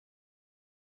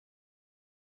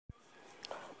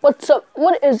What's up?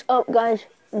 What is up, guys?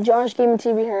 Josh Gaming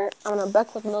TV here. I'm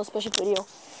back with another special video.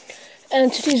 And in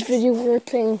today's video, we're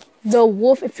playing The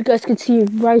Wolf. If you guys can see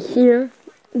right here,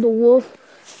 The Wolf.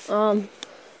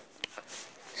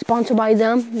 Sponsored by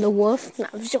them, The Wolf. Nah,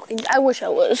 I'm joking. I wish I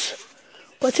was.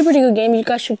 But it's a pretty good game. You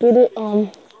guys should get it.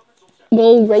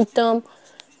 Go rate them.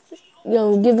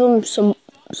 Give them some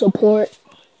support.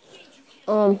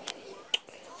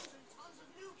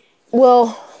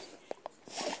 Well,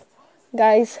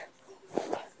 guys,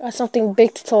 I got something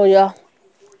big to tell y'all.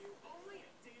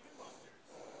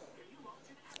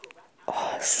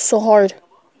 It's so hard.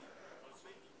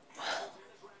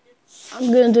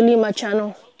 I'm gonna delete my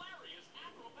channel.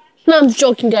 No, I'm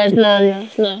joking, guys. No.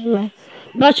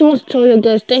 But I just want to tell you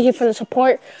guys, thank you for the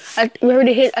support. We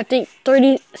already hit, I think,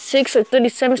 36 or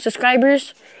 37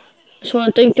 subscribers. Just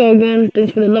want to thank you all again.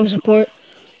 Thanks for the love and support.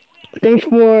 Thanks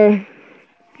for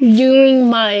viewing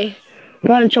my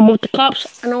got in trouble with the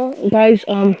cops. I know, guys.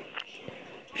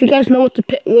 If you guys know what the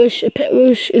pet wish, a pet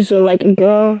wish is like a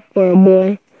girl or a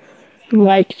boy,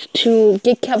 like to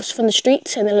get cats from the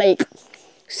streets and then like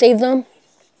save them.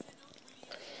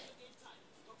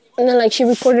 And then, like, she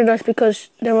reported us because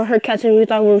they were her cats and we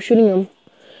thought we were shooting them.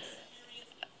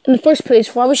 In the first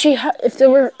place, why would she if they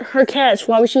were her cats,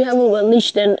 why would she have them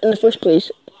unleashed then in the first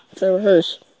place? If they were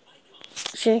hers.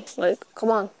 See? Like,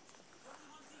 come on.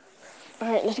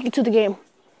 Alright, let's get to the game.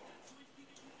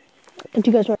 If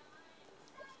you guys want.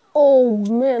 Oh,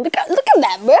 man. Look at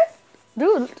that, bro.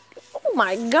 Dude. Oh,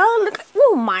 my God.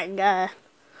 Oh, my God.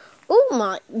 Oh,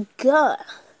 my God.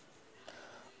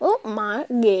 Oh, my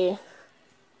God.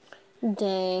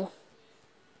 Dang.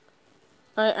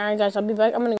 Alright, guys. I'll be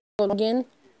back. I'm gonna go again.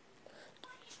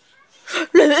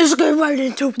 Let's get right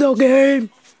into the game.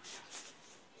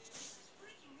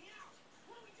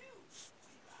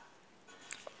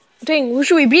 Dang, who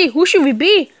should we be? Who should we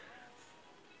be?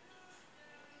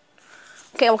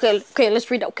 Okay, let's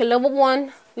read that. Okay, level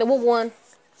one.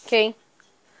 Okay.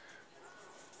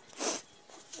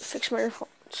 Fix my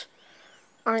earphones.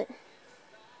 Alright.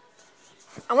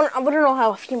 I wanna know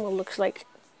how a female looks like.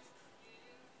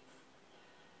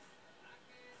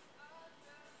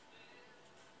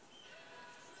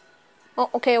 Oh,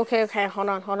 okay, hold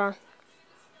on.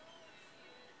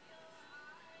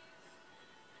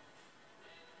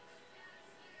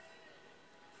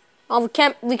 Oh,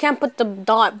 we can't put the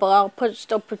dot, but I'll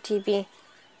still put TV.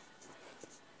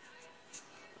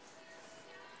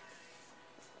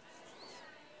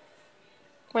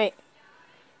 Wait.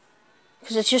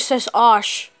 Because it just says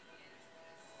Osh.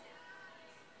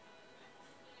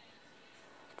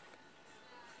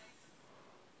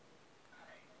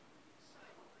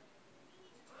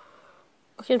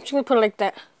 Okay, I'm just gonna put it like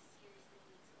that.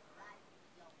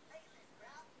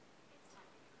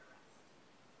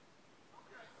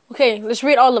 Okay, let's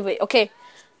read all of it. Okay.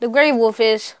 The gray wolf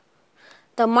is...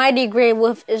 The mighty gray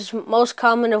wolf is most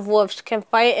common of wolves. Can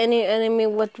fight any enemy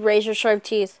with razor-sharp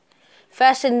teeth.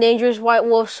 Fast and dangerous, white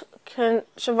wolves can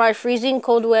survive freezing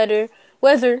cold weather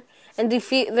and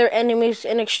defeat their enemies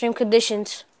in extreme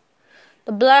conditions.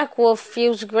 The black wolf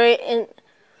feels great in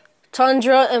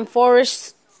tundra and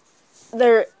forests.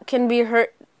 There can be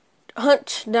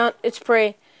hunt down its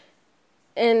prey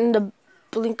in the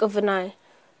blink of an eye.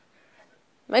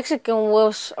 Mexican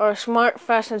wolves are smart,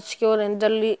 fast, and skilled and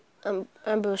deadly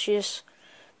ambushes.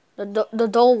 The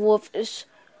Dole wolf is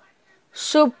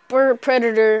super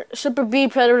B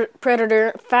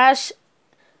predator, fast,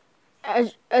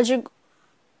 Ago,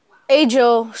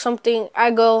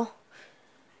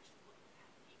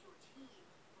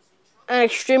 and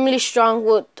extremely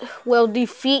strong. Will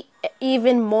defeat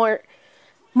even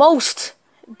most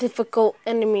difficult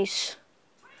enemies.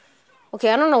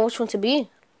 Okay, I don't know which one to be.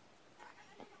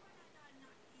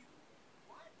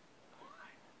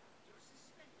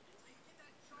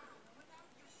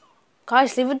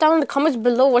 Guys, leave it down in the comments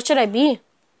below. What should I be?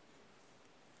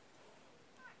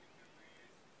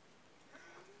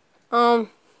 Damn,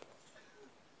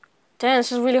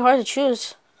 this is really hard to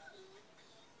choose.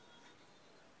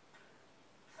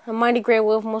 A mighty gray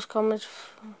wolf, most common.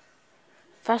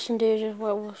 Fast and dangerous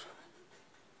white wolf.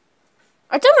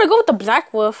 I think I'm gonna go with the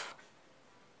black wolf.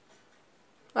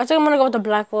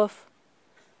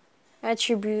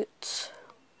 Attributes.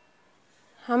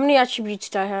 How many attributes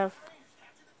do I have?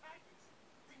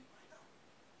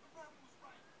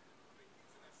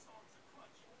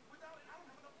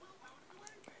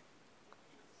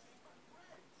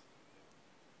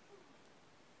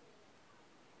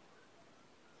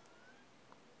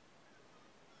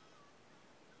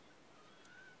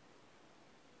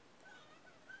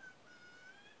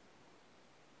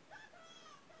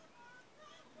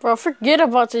 Bro, forget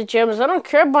about the gems. I don't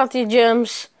care about the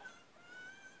gems.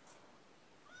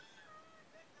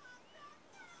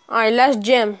 Alright, last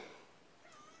gem.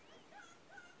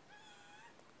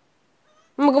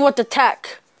 I'm gonna go with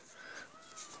attack.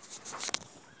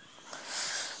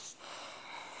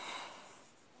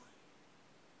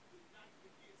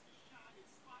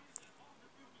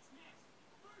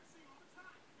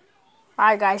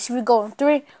 Alright, guys, here we go.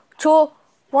 3, 2,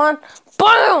 1,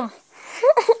 BAM!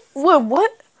 Wait,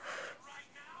 what?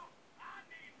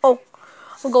 Oh,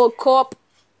 I'm going co-op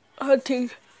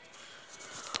hunting.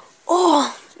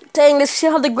 Oh, dang, let's see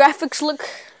how the graphics look.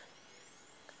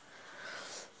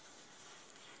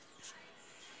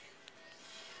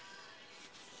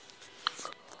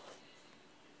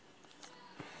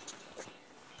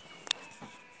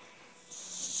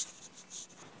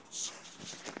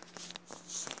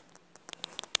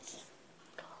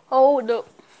 Hold up.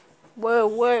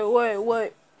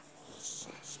 Wait.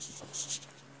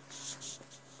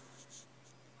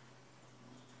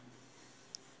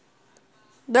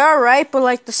 They're alright, but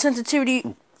like the sensitivity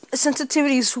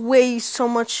is way so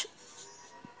much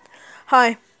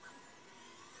high.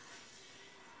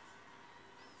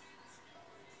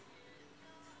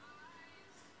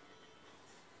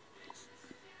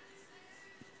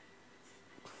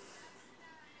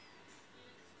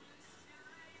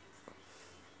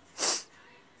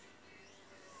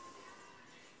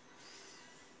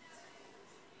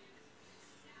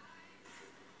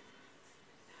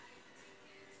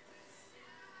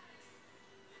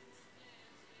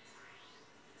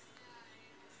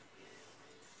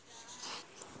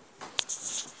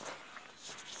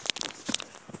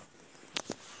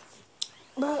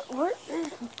 But where is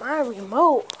my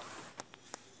remote?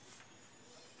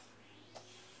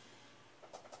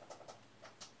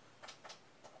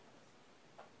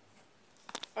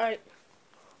 Alright.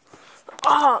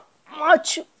 Ah,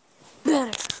 much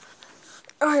better.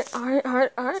 Alright.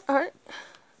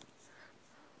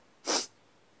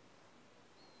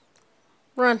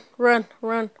 Run.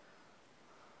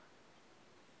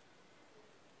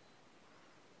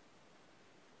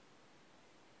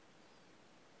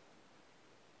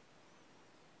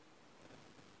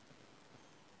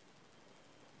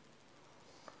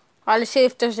 Alright, let's see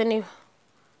if there's any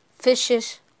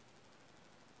fishes.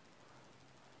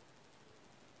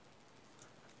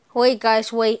 Wait,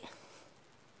 guys, wait.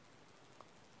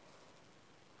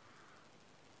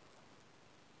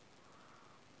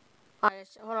 Alright,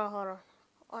 hold on.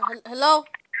 Hello?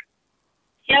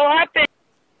 Yeah, what happened?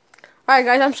 Alright,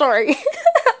 guys, I'm sorry.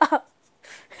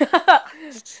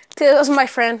 This was my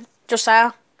friend,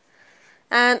 Josiah.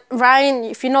 And Brian,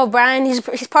 if you know Brian, he's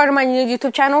part of my new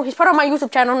YouTube channel. He's part of my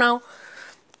YouTube channel now.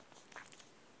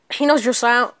 He knows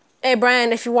Josiah. Hey,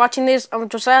 Brian, if you're watching this,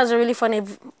 Josiah has a really funny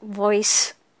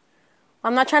voice.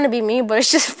 I'm not trying to be mean, but it's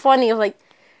just funny. It's like,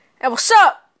 hey, what's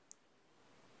up?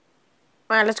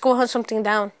 Alright, let's go hunt something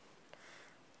down.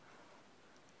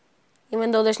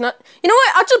 Even though there's not... You know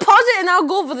what? I'll just pause it and I'll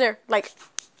go over there. Like,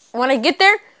 when I get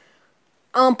there,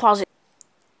 I'll pause it.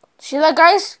 See that,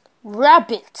 guys?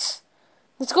 Rabbits.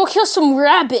 Let's go kill some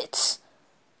rabbits.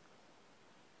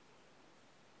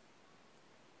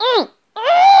 Oh,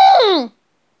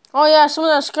 yeah, some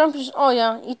of that scrumptious... Oh,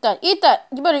 yeah, eat that. You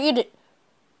better eat it.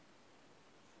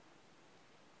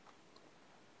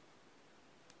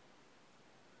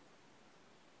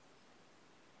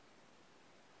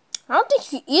 I don't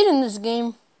think you eat in this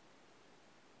game.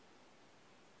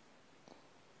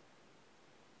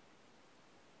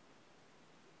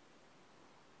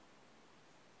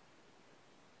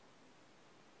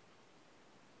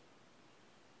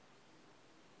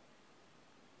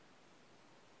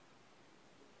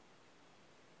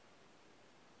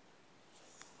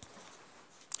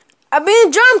 I'm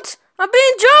being jumped!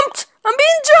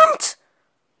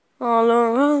 All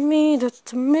around me,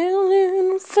 that's a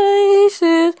million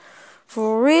faces,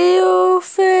 for real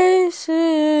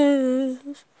faces.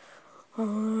 All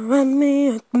around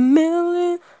me, a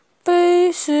million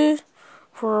faces,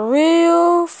 for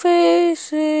real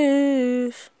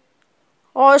faces.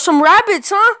 Oh, there's some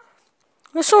rabbits, huh?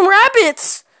 There's some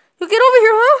rabbits. You get over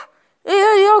here, huh?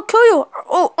 Yeah, I'll kill you.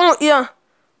 Yeah.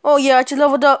 Oh, yeah, I just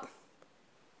leveled up.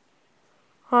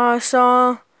 I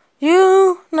saw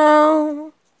you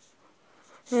now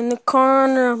in the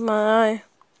corner of my eye.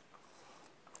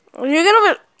 You get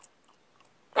over it.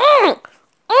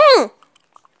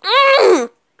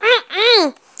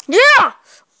 Yeah.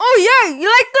 Oh yeah, you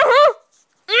like that, huh?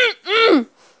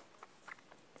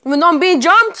 Even though I'm being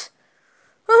jumped.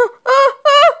 I'm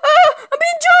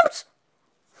being jumped.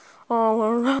 All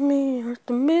around me are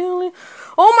the million.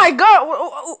 Oh my God.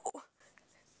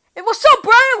 Hey, what's up,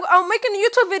 Brian? making a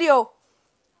YouTube video.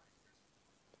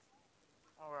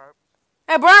 Alright.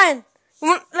 Hey, Brian,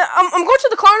 I'm going to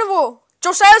the carnival.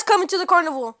 Josiah's coming to the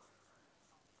carnival.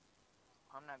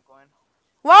 I'm not going.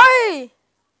 Why?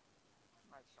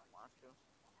 I just don't want to.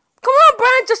 Come on,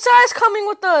 Brian. Josiah's coming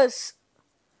with us.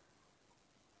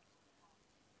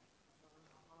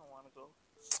 I don't want to go.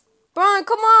 Brian,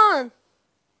 come on.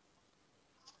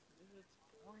 Dude, it's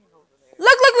boring over there.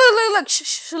 Look.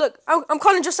 Shh, look. I'm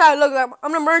calling Josiah. Look, I'm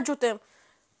going to merge with him.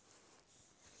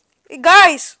 Hey,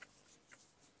 guys.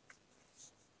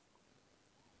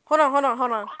 Hold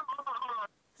on.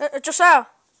 Josiah.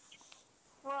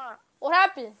 What? What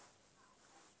happened?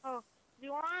 Oh, do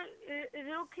you want? Is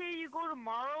it okay you go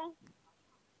tomorrow?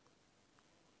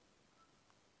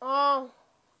 I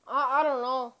don't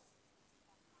know.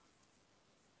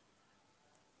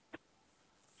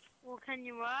 Well, can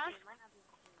you ask?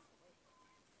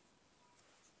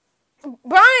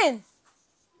 Brian,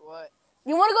 What?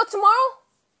 you want to go tomorrow?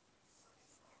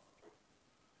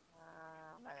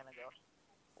 I'm not gonna go.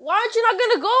 Why aren't you not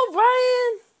going to go,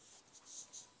 Brian?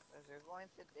 Because you're going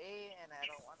today and I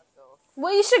don't want to go.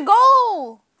 Well, you should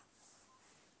go.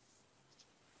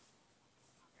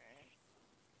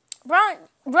 Right?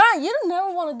 Brian, you don't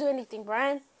never want to do anything,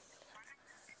 Brian.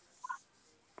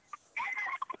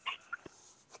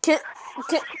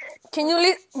 Can you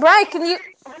leave? Brian, can you?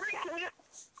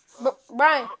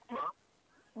 Brian,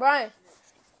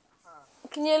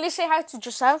 can you at least say hi to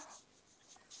Josiah?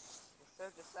 What's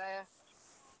up, Josiah?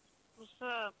 What's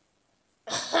up?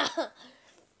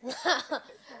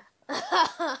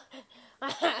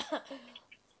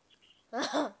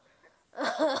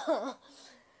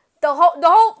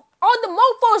 All the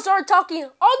mofos are talking.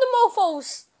 All the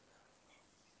mofos.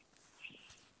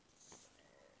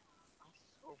 I'm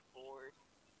so bored.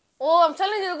 Oh, I'm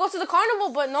telling you to go to the carnival,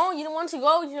 but no, you don't want to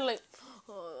go. You're like,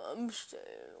 oh, I'm staying.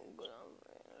 I'm gonna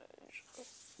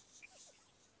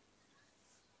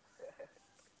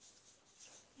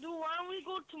Dude, why don't we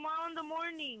go tomorrow in the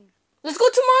morning? Let's go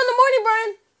tomorrow in the morning,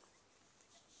 Brian.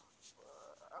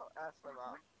 I'll ask my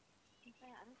mom.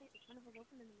 I don't think the carnival's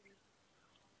open in the morning.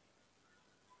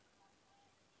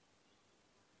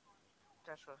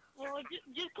 Joshua. Well,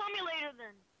 just call me later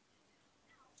then.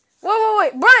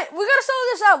 Wait. Brian, we gotta settle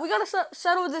this out. We gotta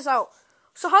settle this out.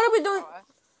 So how do we do it? I'll ask.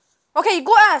 Okay,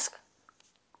 go ask.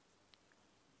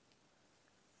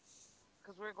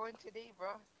 Because we're going today,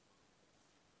 bro.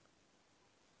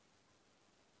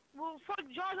 Well, fuck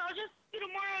Josh, I'll just see you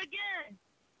tomorrow again.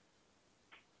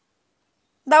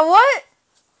 That what?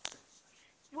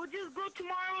 We'll just go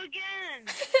tomorrow again.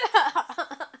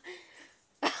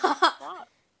 Fuck.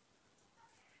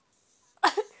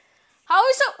 How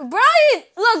is so, Brian?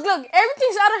 Look,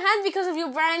 everything's out of hand because of you,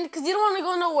 Brian. Because you don't want to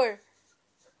go nowhere.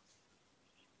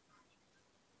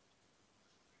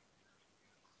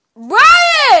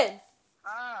 Brian,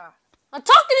 Ah, I'm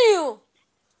talking to you.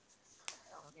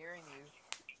 I'm hearing you.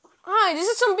 Hi, this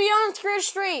is some Beyond Scared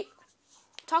Straight.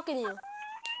 I'm talking to you.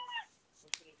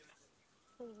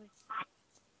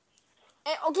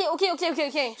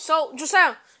 Okay. So,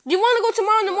 Josiah, do you want to go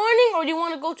tomorrow in the morning or do you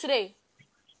want to go today?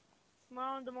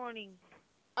 Tomorrow in the morning.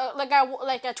 Like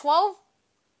at 12?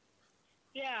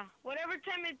 Yeah, whatever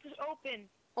time it's open.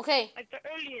 Okay. Like the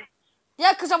earliest.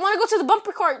 Yeah, because I want to go to the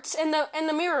bumper carts and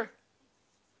the mirror.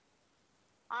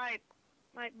 Alright.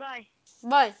 Alright, bye.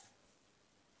 Bye.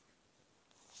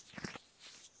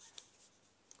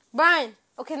 Brian,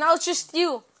 okay, now it's just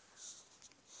you.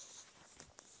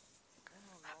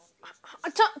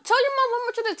 Tell your mom how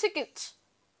much are the tickets.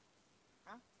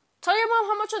 Huh? Tell your mom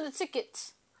how much are the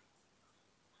tickets.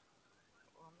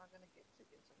 Well, I'm not going to get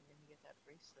tickets. I'm going to get that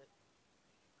bracelet.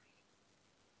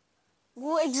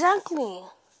 Well, exactly.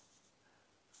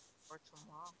 For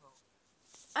tomorrow.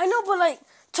 I know, but like,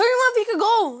 tell your mom if you could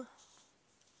go.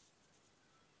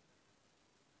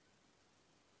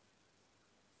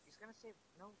 He's going to say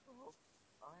no, bro.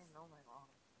 I know my mom.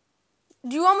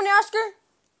 Do you want me to ask her?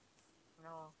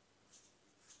 No.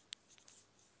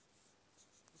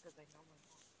 Because I know my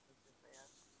mom. Because if I ask,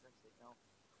 she's going to say no.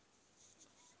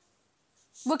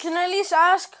 But can I at least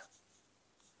ask?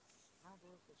 No,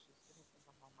 dude, because she's going to think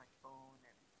I'm on my phone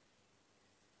and...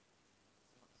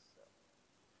 So,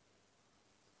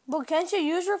 But can't you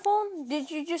use your phone? Did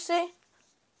you just say?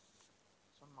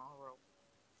 tomorrow.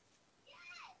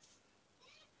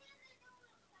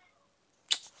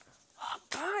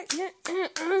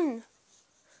 Brian.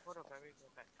 Hold up, I will go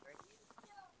back, right?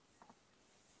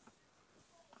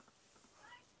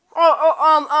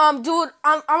 Dude,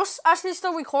 I was actually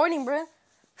still recording, bro.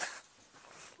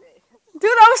 Dude,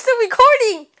 I was still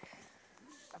recording.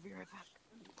 I'll be right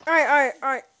back.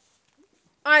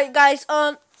 Alright, guys.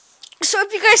 So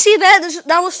if you guys see that,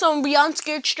 that was some Beyond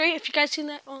Scared Straight. If you guys seen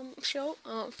that show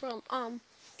from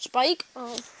Spike,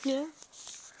 yeah.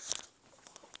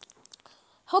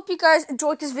 Hope you guys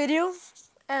enjoyed this video,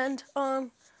 and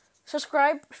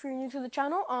subscribe if you're new to the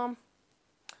channel.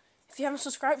 If you haven't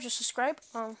subscribed, just subscribe.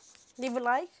 Leave a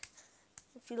like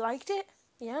if you liked it.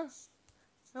 Yeah.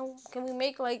 Now, can we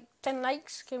make like 10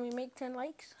 likes? Can we make 10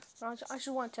 likes? I just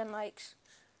want 10 likes.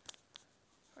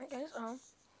 Alright guys,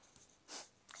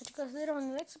 catch you guys later on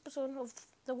the next episode of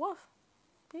The Wolf.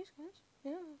 Peace guys.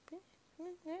 Yeah, peace.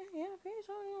 Yeah, peace.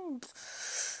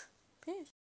 Peace.